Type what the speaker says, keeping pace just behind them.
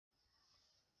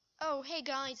Oh, hey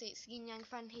guys, it's Yin Yang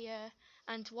Fan here,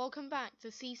 and welcome back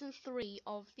to Season 3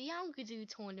 of the Algodoo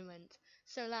tournament.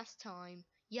 So last time,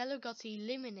 Yellow got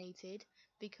eliminated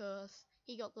because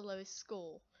he got the lowest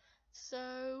score.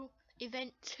 So,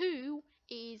 Event 2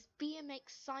 is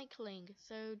BMX cycling,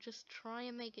 so just try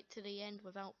and make it to the end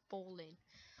without falling.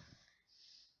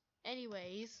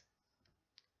 Anyways,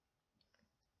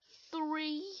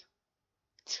 3,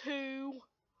 2,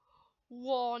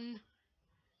 1,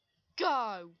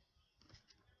 go!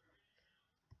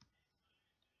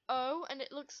 Oh, and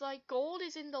it looks like Gold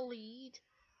is in the lead.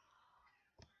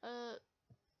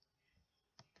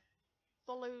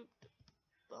 Followed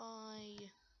by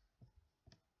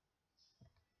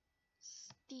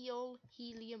Steel,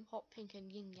 Helium, Hot Pink,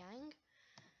 and Yin Yang.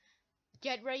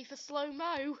 Get ready for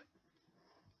slow-mo,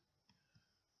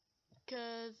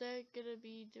 cause they're gonna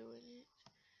be doing it.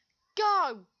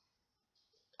 Go!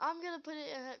 I'm gonna put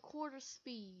it at quarter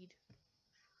speed,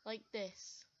 like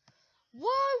this.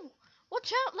 Whoa!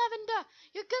 Watch out, Lavender!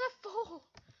 You're gonna fall!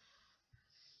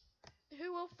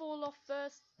 Who will fall off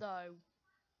first, though?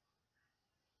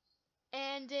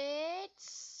 And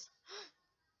it's...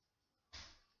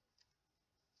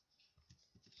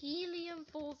 Helium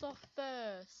falls off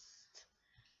first.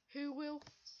 Who will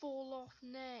fall off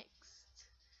next?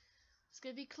 It's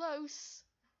gonna be close.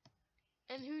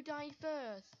 And who died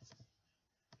first?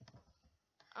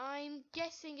 I'm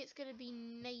guessing it's gonna be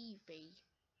Navy.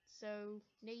 So,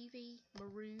 Navy,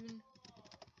 Maroon.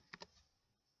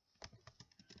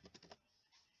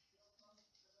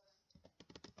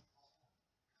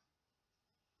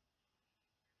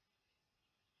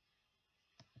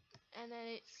 And then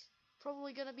it's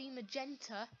probably gonna be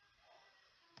Magenta.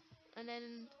 And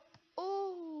then,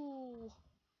 oh,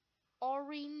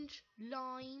 Orange,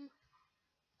 Lime.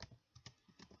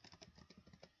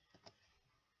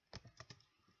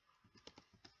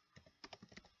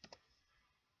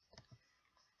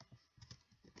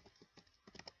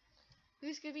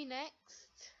 Who's gonna be next?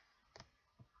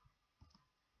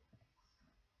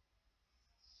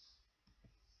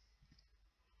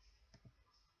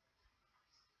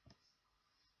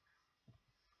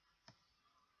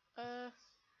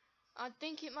 I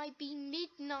think it might be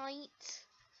Midnight.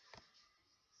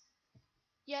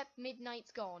 Yep,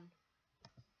 Midnight's gone.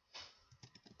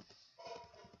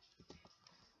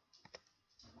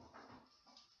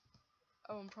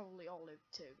 Oh, and probably Olive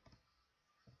too.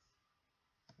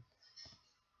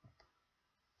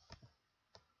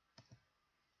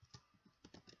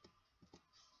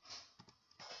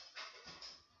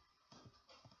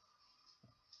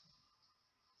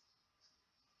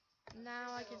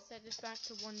 Now I can set this back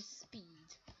to 1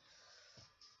 speed.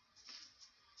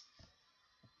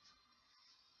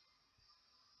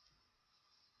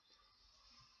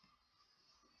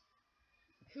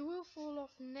 Who will fall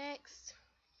off next?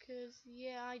 Cause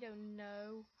yeah, I don't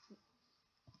know.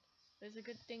 There's a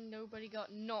good thing nobody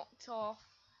got knocked off.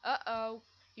 Uh-oh.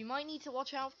 You might need to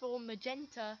watch out for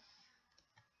Magenta.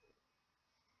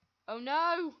 Oh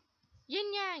no!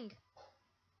 Yin Yang!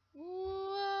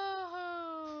 Whoa!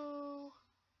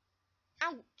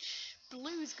 Ouch!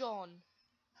 Blue's gone.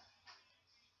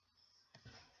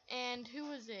 And who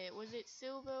was it? Was it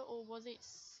Silver or was it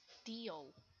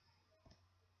Steel?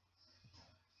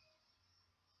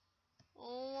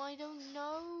 Oh, I don't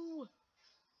know.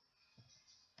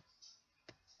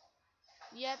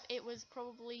 Yep, it was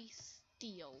probably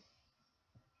Steel.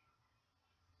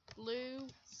 Blue,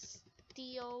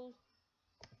 Steel.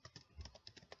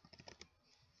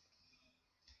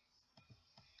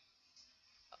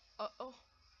 Oh,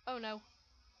 oh no.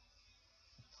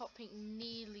 Hot Pink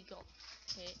nearly got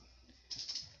hit.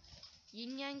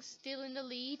 Yin Yang's still in the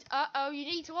lead. Uh-oh, you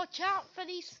need to watch out for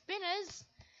these spinners.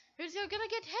 Who's gonna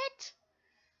get hit?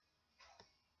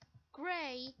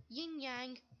 Grey, Yin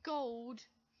Yang, Gold.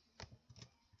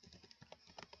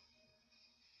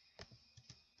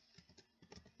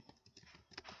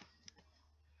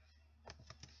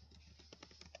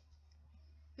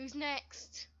 Who's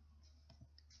next?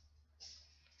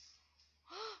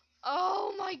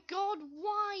 Oh my god,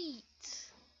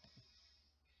 White!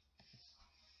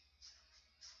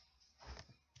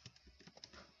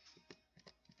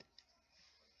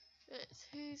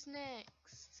 Who's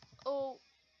next? Oh,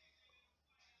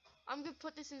 I'm gonna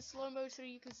put this in slow-mo so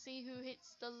you can see who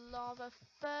hits the lava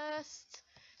first.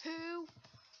 Who?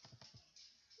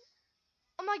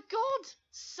 Oh my god!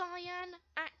 Cyan,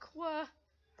 Aqua.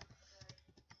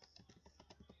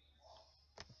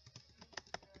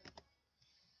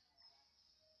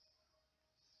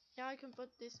 Now I can put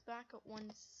this back at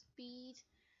 1 speed.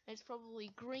 It's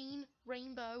probably Green,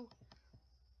 Rainbow.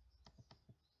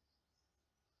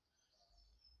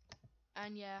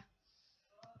 And yeah,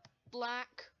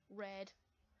 black, red.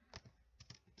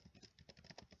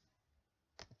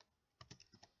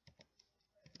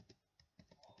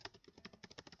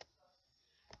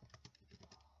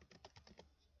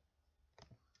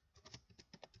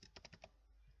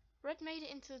 Red made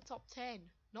it into the top 10.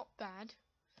 Not bad.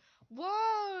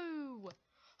 Whoa!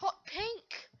 Hot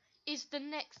pink is the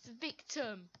next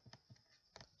victim.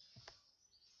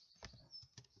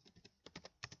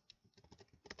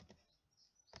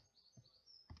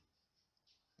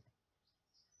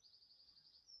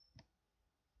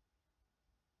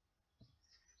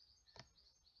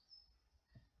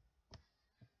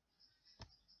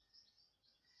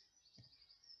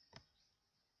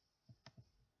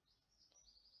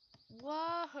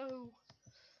 Whoa!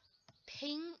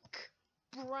 Pink,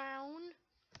 brown.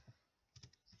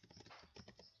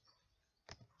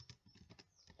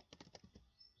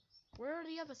 Where are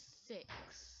the other 6?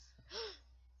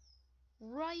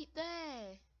 Right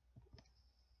there.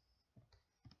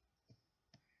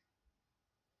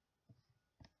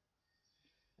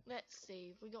 Let's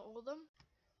see, we got all of them?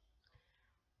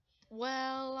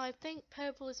 Well, I think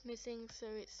purple is missing, so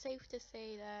it's safe to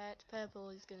say that purple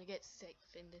is gonna get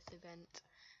 6th in this event.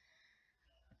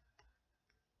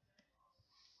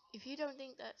 If you don't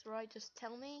think that's right, just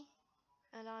tell me,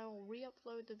 and I will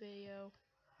re-upload the video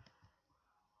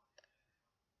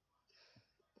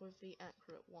with the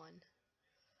accurate one.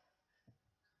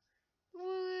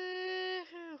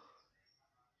 Woohoo!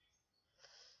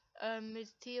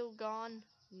 Is teal gone?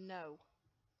 No.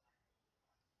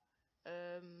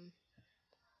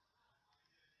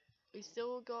 We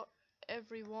still got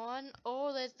everyone.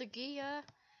 Oh, there's the gear.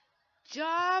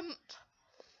 Jump!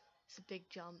 It's a big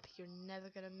jump. You're never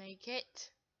gonna make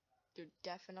it. You're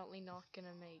definitely not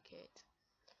gonna make it.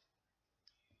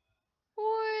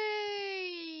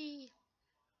 Whee!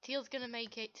 Teal's gonna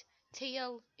make it.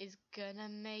 Teal is gonna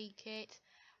make it.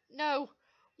 No!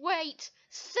 Wait!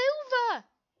 Silver!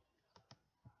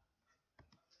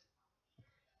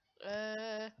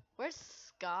 Where's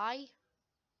Sky?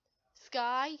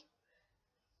 Sky?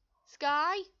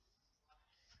 Sky?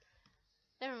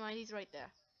 Never mind, he's right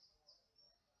there.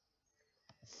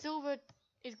 Silver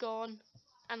is gone,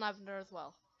 and lavender as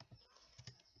well.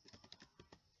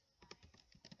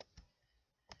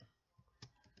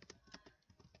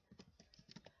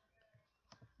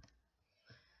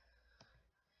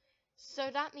 So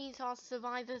that means our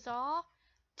survivors are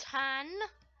Tan,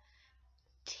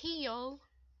 Teal,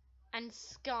 and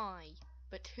Sky.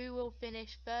 But who will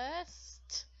finish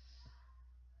first?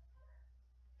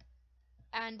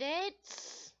 And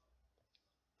it's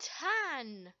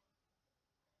Tan.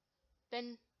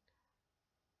 Then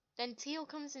Teal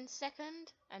comes in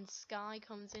second, and Sky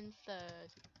comes in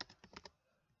third.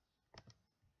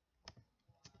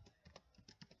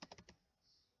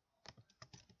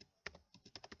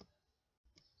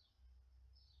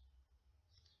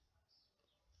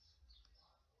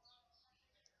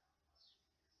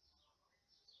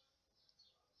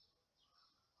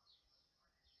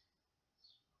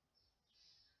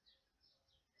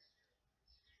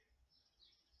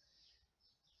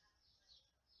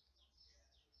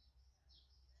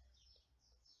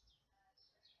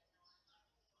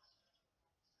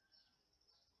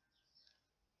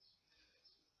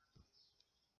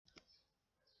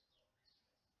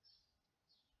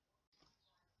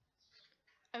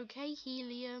 Okay,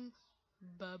 Helium.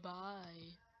 Bye-bye.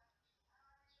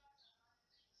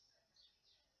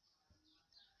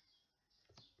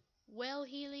 Well,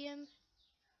 Helium,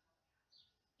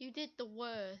 you did the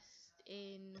worst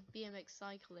in BMX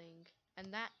cycling,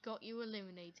 and that got you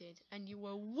eliminated, and you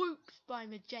were whooped by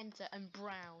Magenta and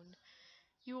Brown.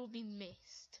 You will be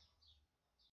missed.